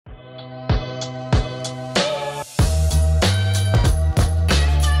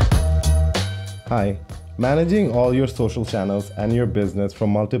Hi. Managing all your social channels and your business from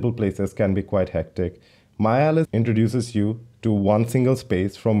multiple places can be quite hectic. MyAlice introduces you to one single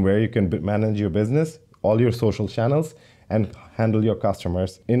space from where you can manage your business, all your social channels, and handle your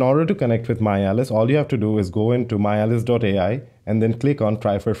customers. In order to connect with MyAlice, all you have to do is go into myalice.ai and then click on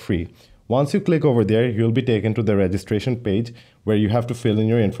Try for Free. Once you click over there, you'll be taken to the registration page where you have to fill in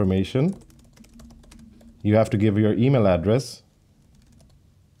your information. You have to give your email address.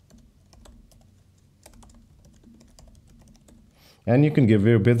 And you can give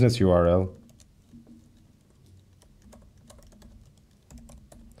your business URL.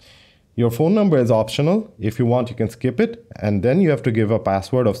 Your phone number is optional. If you want, you can skip it. And then you have to give a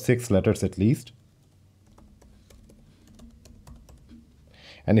password of 6 letters at least.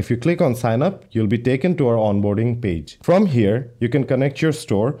 And if you click on sign up, you'll be taken to our onboarding page. From here, you can connect your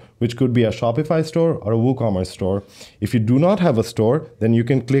store, which could be a Shopify store or a WooCommerce store. If you do not have a store, then you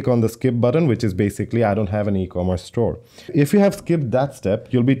can click on the skip button, which is basically, I don't have an e-commerce store. If you have skipped that step,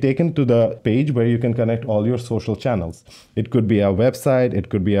 you'll be taken to the page where you can connect all your social channels. It could be a website, it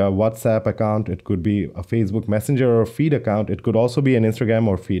could be a WhatsApp account, it could be a Facebook Messenger or feed account. It could also be an Instagram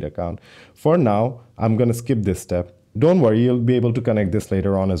or feed account. For now, I'm going to skip this step. Don't worry, you'll be able to connect this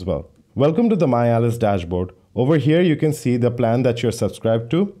later on as well. Welcome to the MyAlice dashboard. Over here, you can see the plan that you're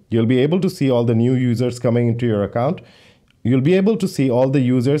subscribed to. You'll be able to see all the new users coming into your account. You'll be able to see all the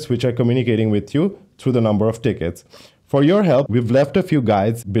users which are communicating with you through the number of tickets. For your help, we've left a few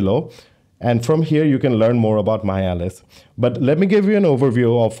guides below. And from here, you can learn more about MyAlice. But let me give you an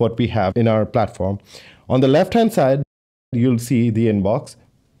overview of what we have in our platform. On the left-hand side, you'll see the inbox.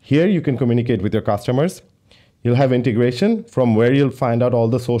 Here, you can communicate with your customers. You'll have integration from where you'll find out all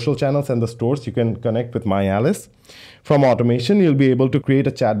the social channels and the stores you can connect with MyAlice. From automation, you'll be able to create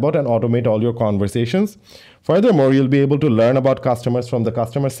a chatbot and automate all your conversations. Furthermore, you'll be able to learn about customers from the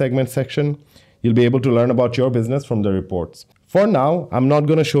customer segment section. You'll be able to learn about your business from the reports. For now, I'm not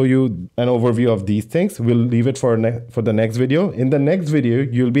going to show you an overview of these things. We'll leave it for the next video. In the next video,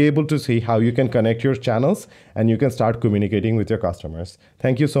 you'll be able to see how you can connect your channels and you can start communicating with your customers.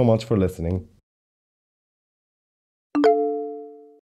 Thank you so much for listening.